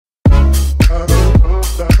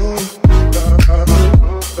What's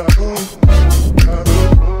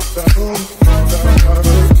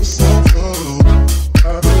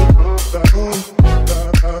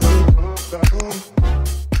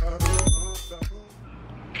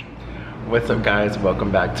up guys,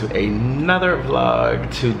 welcome back to another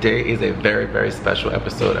vlog. Today is a very, very special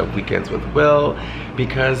episode of Weekends with Will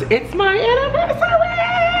because it's my anniversary!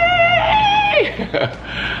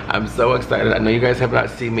 I'm so excited. I know you guys have not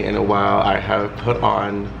seen me in a while. I have put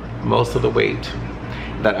on most of the weight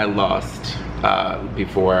that I lost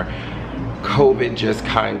before COVID just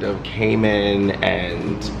kind of came in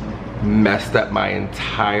and messed up my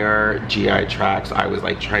entire GI tract. So I was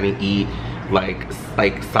like trying to eat like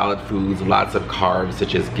solid foods, lots of carbs to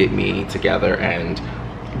just get me together, and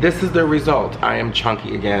this is the result. I am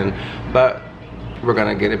chunky again, but we're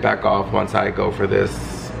gonna get it back off once I go for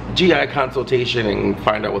this GI consultation and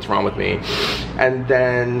find out what's wrong with me, and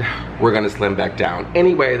then we're gonna slim back down.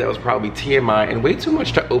 Anyway, that was probably TMI and way too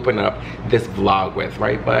much to open up this vlog with,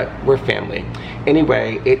 right? But we're family.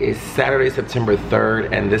 Anyway, it is Saturday, September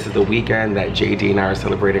 3rd, and this is the weekend that JD and I are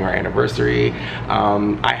celebrating our anniversary.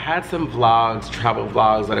 I had some vlogs, travel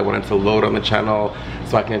vlogs that I wanted to load on the channel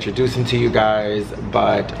so I can introduce them to you guys,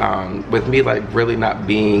 but with me like really not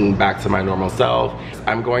being back to my normal self,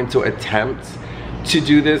 I'm going to attempt to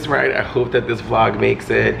do this right. I hope that this vlog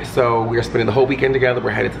makes it. So we are spending the whole weekend together.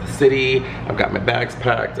 We're headed to the city. I've got my bags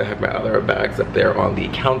packed. I have my other bags up there on the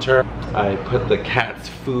counter. I put the cat's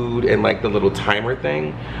food in like the little timer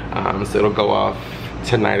thing. So it'll go off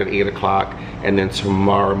tonight at 8 o'clock, and then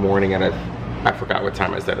tomorrow morning at I forgot what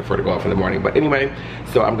time I said it for it to go off in the morning. But anyway,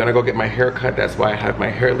 so I'm gonna go get my hair cut. That's why I have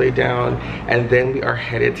my hair laid down. And then we are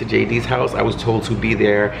headed to JD's house. I was told to be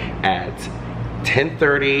there at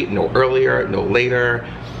 10:30, no earlier, no later.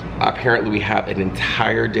 Apparently we have an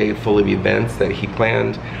entire day full of events that he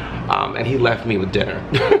planned, and he left me with dinner.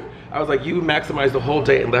 I was like, you maximized the whole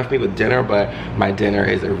day and left me with dinner, but my dinner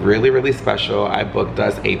is really, really special. I booked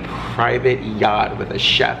us a private yacht with a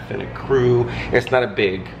chef and a crew. It's not a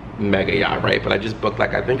big mega yacht, right? But I just booked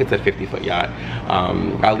like, I think it's a 50-foot yacht.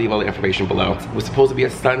 I'll leave all the information below. It was supposed to be a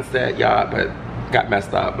sunset yacht, but got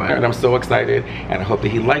messed up, and I'm so excited, and I hope that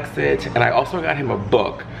he likes it. And I also got him a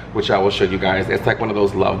book, which I will show you guys. It's like one of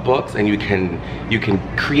those love books, and you can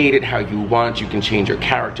create it how you want. You can change your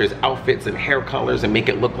characters' outfits and hair colors and make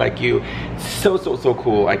it look like you. So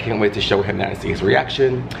cool. I can't wait to show him that and see his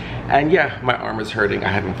reaction. And yeah, my arm is hurting. I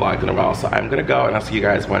haven't vlogged in a while, so I'm gonna go, and I'll see you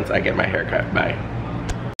guys once I get my hair cut. Bye.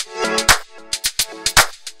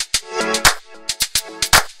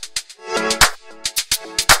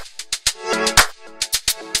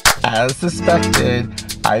 As suspected,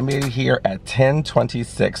 I made it here at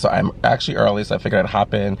 10:26, so I'm actually early, so I figured I'd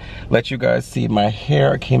hop in, let you guys see my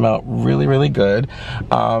hair came out really good.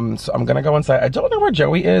 So I'm gonna go inside. I don't know where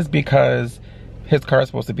Joey is because his car is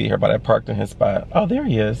supposed to be here, but I parked in his spot. Oh, there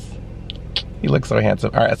he is. He looks so handsome.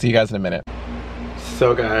 All right, I'll see you guys in a minute.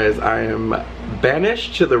 So guys, I am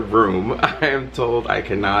banished to the room. I am told I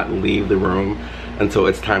cannot leave the room until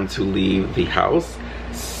it's time to leave the house.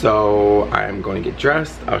 So I'm going to get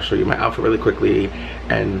dressed. I'll show you my outfit really quickly,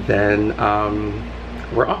 and then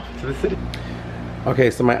we're off to the city.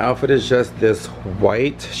 Okay, so my outfit is just this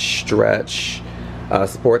white stretch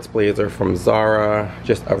sports blazer from Zara,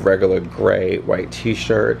 just a regular gray white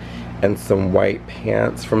t-shirt, and some white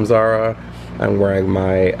pants from Zara. I'm wearing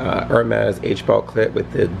my Hermes H-belt clip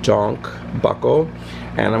with the donk buckle,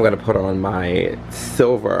 and I'm gonna put on my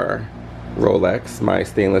silver Rolex, my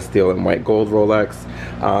stainless steel and white gold Rolex.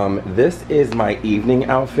 This is my evening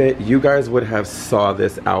outfit. You guys would have saw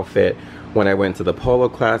this outfit when I went to the Polo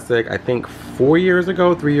Classic, I think 3 years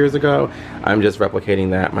ago. I'm just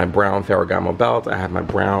replicating that. My brown Ferragamo belt, I have my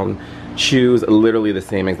brown shoes, literally the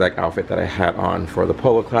same exact outfit that I had on for the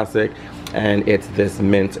Polo Classic. And it's this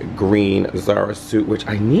mint green Zara suit, which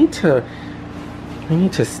I need to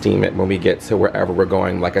steam it when we get to wherever we're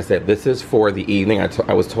going. Like I said, this is for the evening.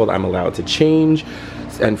 I was told I'm allowed to change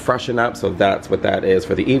and freshen up, so that's what that is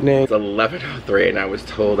for the evening. It's 11:03 and I was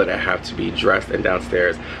told that I have to be dressed and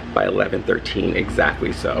downstairs by 11:13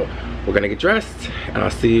 exactly. So we're gonna get dressed and I'll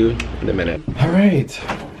see you in a minute. All right.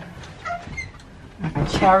 A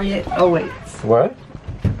chariot awaits. What?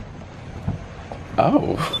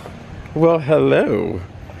 Oh, well, hello.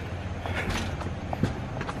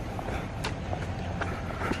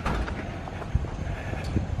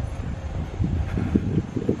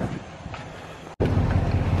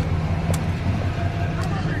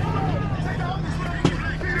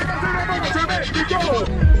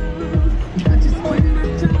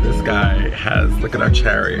 This guy has, look at our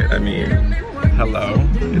chariot. I mean, hello,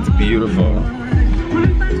 it's beautiful.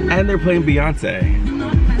 And they're playing Beyonce.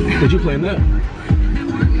 Did you play that?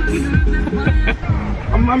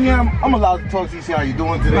 I'm allowed to talk to you, see how you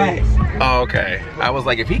doing today. Right. Oh, okay. I was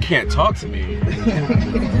like, if he can't talk to me. All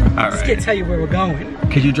Just can't right. tell you where we're going.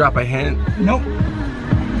 Could you drop a hint? Nope. To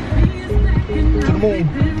the moon.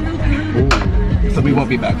 Ooh. So we won't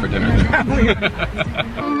be back for dinner.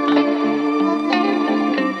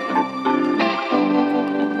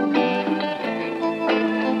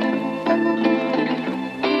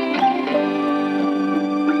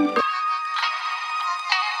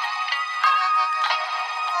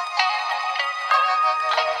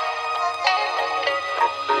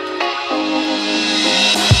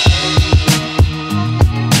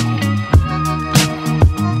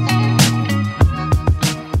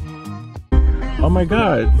 Oh my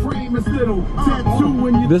God!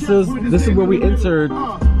 This is where we entered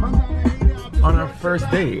on our first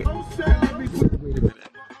date. Alright.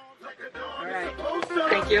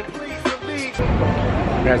 Thank you.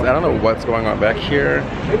 Guys, I don't know what's going on back here,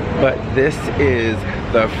 but this is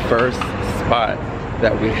the first spot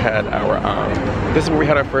that we had our this is where we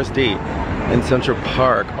had our first date in Central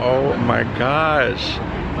Park. Oh my gosh!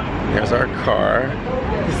 There's our car.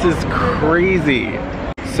 This is crazy.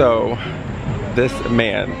 So this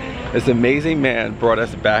amazing man brought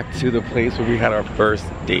us back to the place where we had our first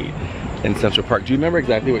date in Central Park. Do you remember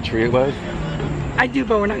exactly what tree it was? I do,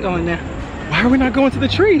 but we're not going there. Why are we not going to the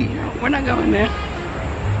tree? We're not going there.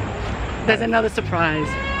 There's another surprise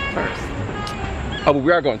first. Oh, but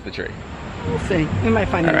we are going to the tree. We'll see. We might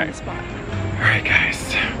find All another right. spot. All right,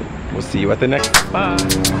 guys. We'll see you at the next spot.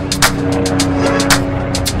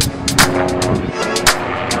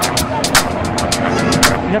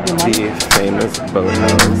 You have your mic? The famous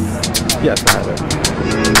Bolanos. Yes, I have it.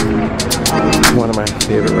 One of my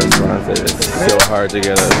favorite restaurants. It is so hard to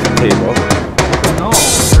get a table. No,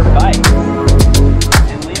 they're bites.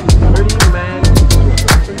 And leave 30 men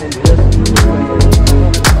and just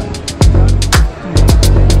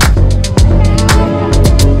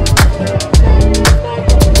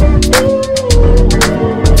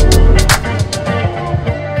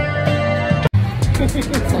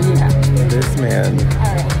This man.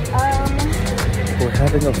 We're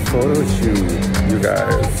having a photo shoot, you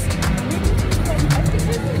guys.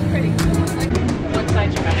 What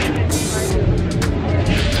size your best?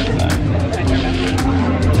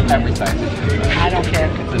 Every size. I don't care.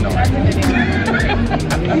 It's annoying.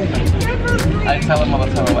 I tell him all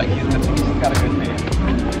the time, like, he's got a good face.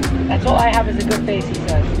 That's all I have is a good face, he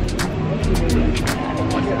says.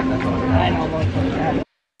 I know, Lord.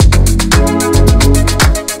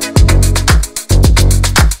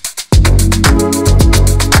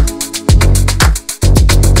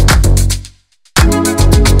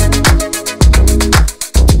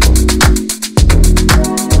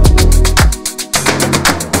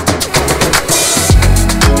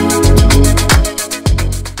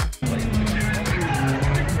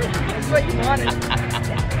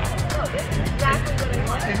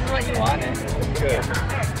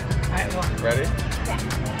 Ready?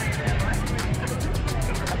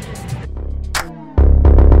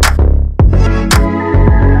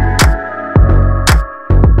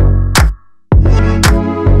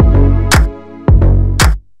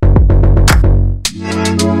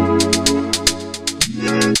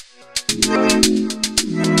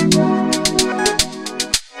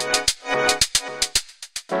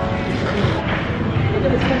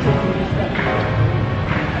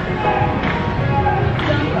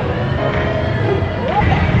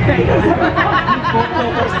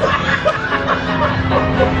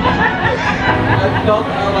 I felt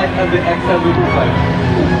like the XL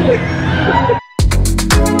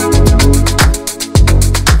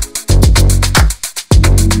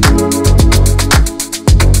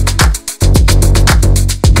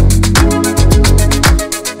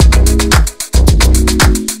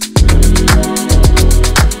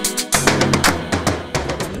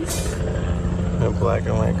The black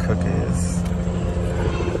and white cookies.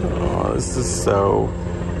 Oh, this is so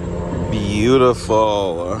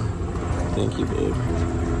beautiful. Thank you, babe.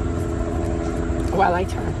 Oh, I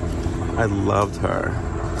liked her. I loved her.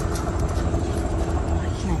 I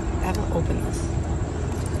can't ever open this.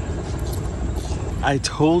 I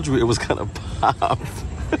told you it was gonna pop.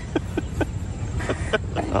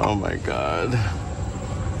 Oh my God.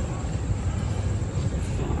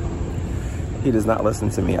 He does not listen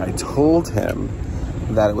to me. I told him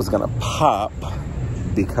that it was gonna pop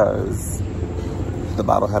because the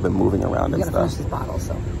bottle had been moving around and We gotta stuff. finish this bottle,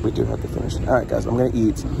 so. We do have to finish it. All right, guys, I'm gonna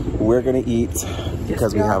eat. We're gonna eat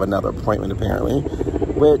because we have another appointment apparently,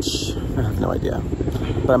 which I have no idea.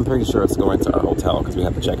 But I'm pretty sure it's going to our hotel because we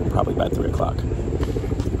have to check in probably by 3 o'clock.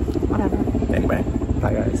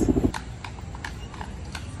 Bye, guys.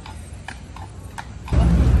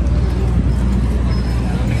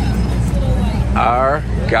 Our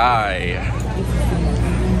guy.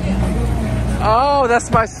 Oh, that's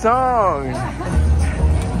my song.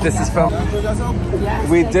 This is from.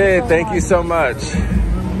 We did. Thank you so much.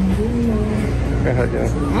 Go ahead,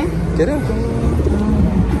 get in.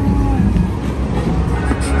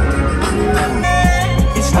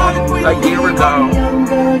 A year ago.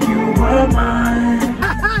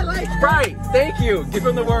 Right. Thank you. Give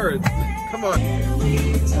him the words. Come on.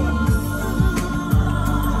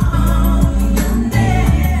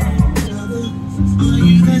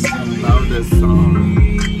 Love this song.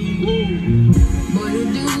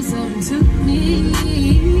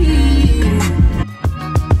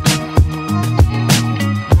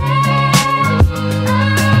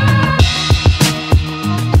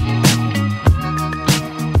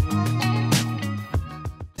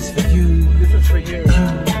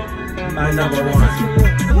 My number one.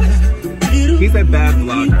 He's a bad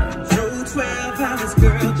vlogger.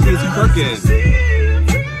 She's crooked.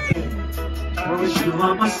 You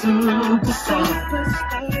are my superstar.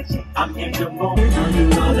 I'm in the moment. You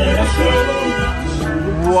know that I care.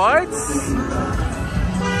 What?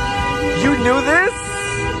 You knew this?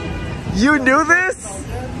 You knew this?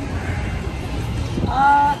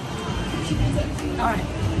 Alright.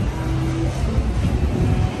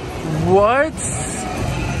 What?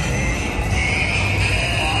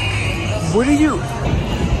 What are you?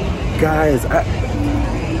 Guys,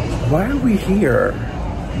 why are we here?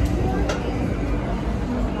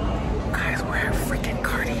 Guys, we're at freaking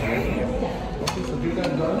Cartier.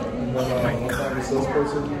 Oh my God.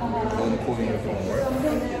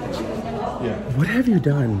 What have you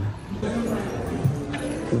done?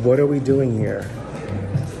 What are we doing here?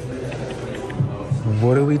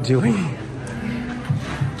 What are we doing?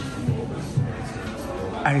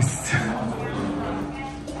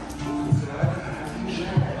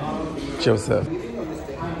 Joseph.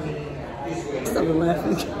 Stop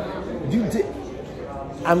laughing. You did.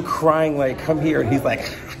 I'm crying like, come here. And he's like,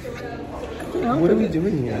 what are we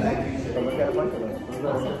doing here?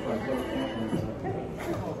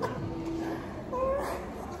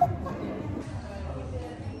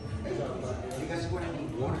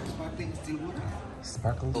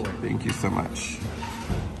 Sparkles. Thank you so much.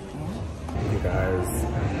 You guys,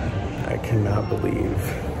 I cannot believe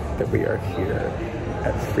that we are here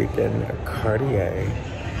at freaking Cartier.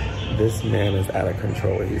 This man is out of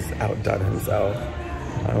control. He's outdone himself.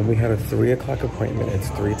 We had a 3 o'clock appointment. It's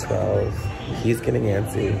 3:12. He's getting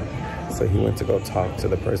antsy. So he went to go talk to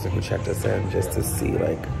the person who checked us in just to see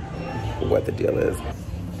like what the deal is.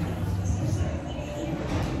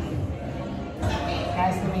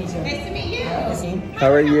 Nice to meet you. Nice to meet you.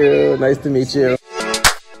 How are you? Nice to meet you.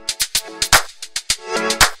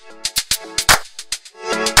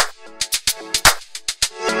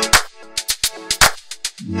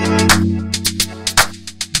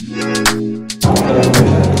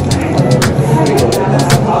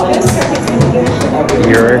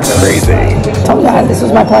 You're crazy. Oh yeah, this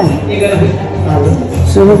was my plan.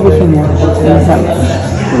 As soon as we came here,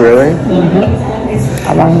 Really?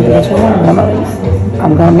 I wanted to get you one memories.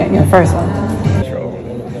 I'm gonna get your first one.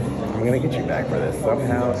 I'm gonna get you back for this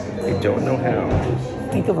somehow. I don't know how.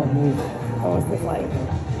 Think of a movie. What was this like?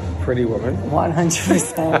 Pretty Woman.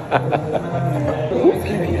 100%.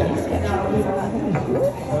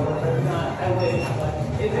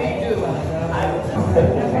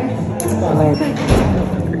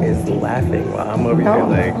 Is laughing while I'm over here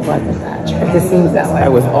like. Wasn't that? It just seems that way. I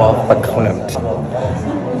was all verklempt.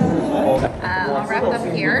 I'll wrap up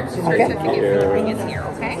here. Certificate for everything is here,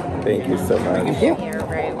 okay? Thank you so much. Thank you. You're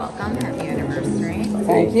very welcome. Happy anniversary.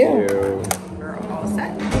 Thank you. We're all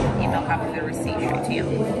set. Email copy of the receipt straight to you.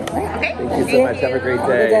 Okay? Thank you so much. Have a great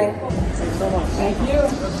day. Thank you.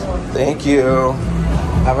 Thank you.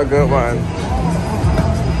 Have a good one.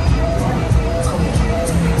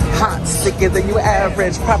 Hot, sicker than you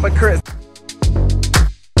average, Papa Chris.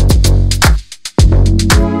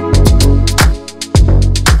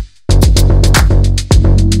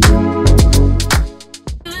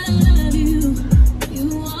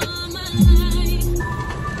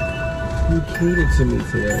 You catered to me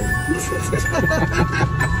today.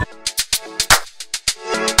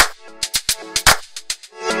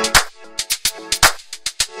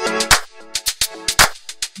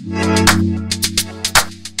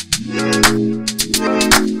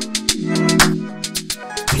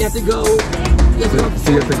 You have to go. So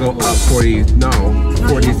you have to go up 40, no,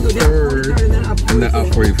 43rd, and then up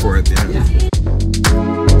 44th, yeah.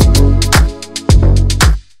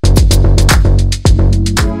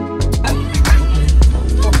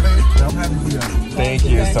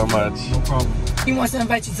 so much. No problem. He wants to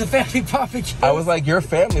invite you to family barbecue. I was like, you're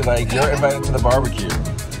family. Like, you're invited to the barbecue.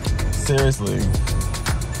 Seriously.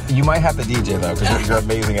 You might have to DJ, though, because you're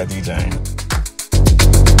amazing at DJing.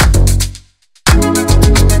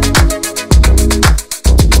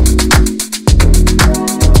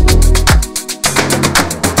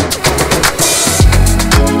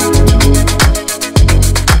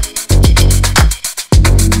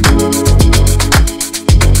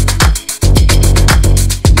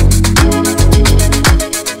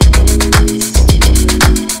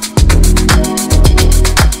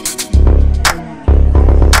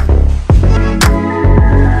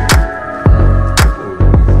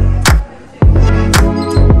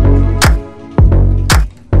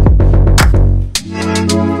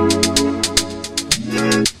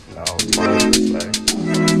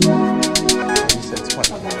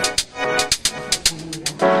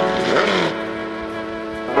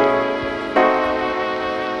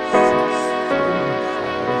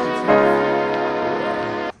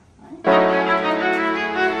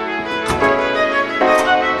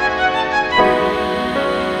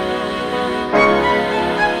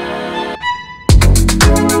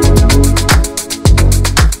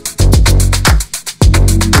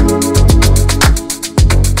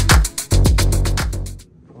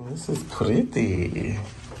 Pretty.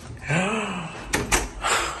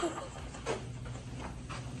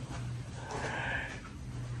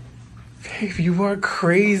 Babe, you are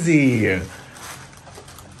crazy.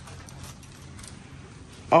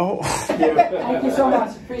 Oh. Thank you so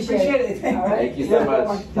much. Appreciate it. All right. Thank you so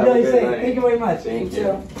much. Really safe. Thank you very much. Thank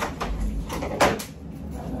you.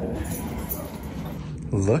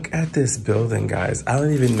 Look at this building, guys. I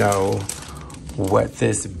don't even know what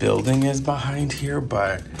this building is behind here,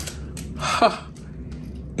 but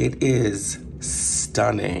it is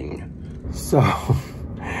stunning. So,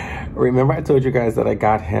 remember I told you guys that I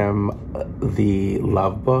got him the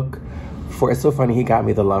love book? It's so funny, he got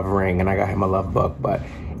me the love ring and I got him a love book, but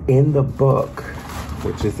in the book,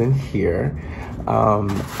 which is in here,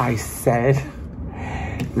 I said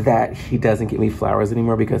that he doesn't get me flowers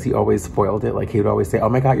anymore because he always spoiled it. Like, he would always say, oh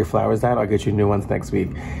my God, your flowers died, I'll get you new ones next week.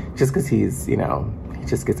 Just because he's, you know, he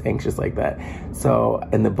just gets anxious like that. So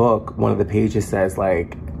in the book, one of the pages says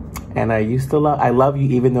like, and I love you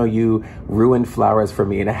even though you ruined flowers for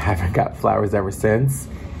me and I haven't got flowers ever since.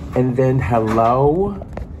 And then hello.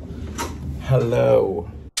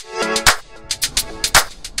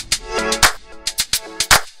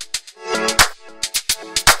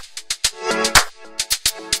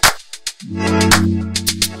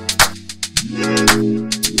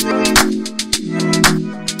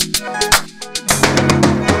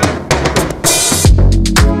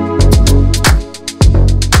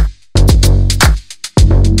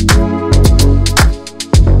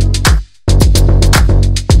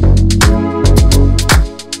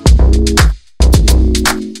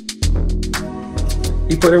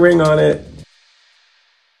 He put a ring on it.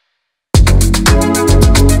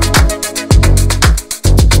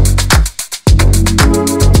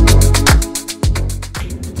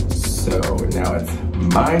 So now it's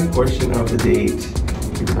my portion of the date.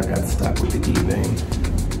 Even though I got stuck with the evening.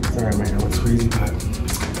 Sorry, my hair looks crazy, but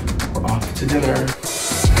we're off to dinner.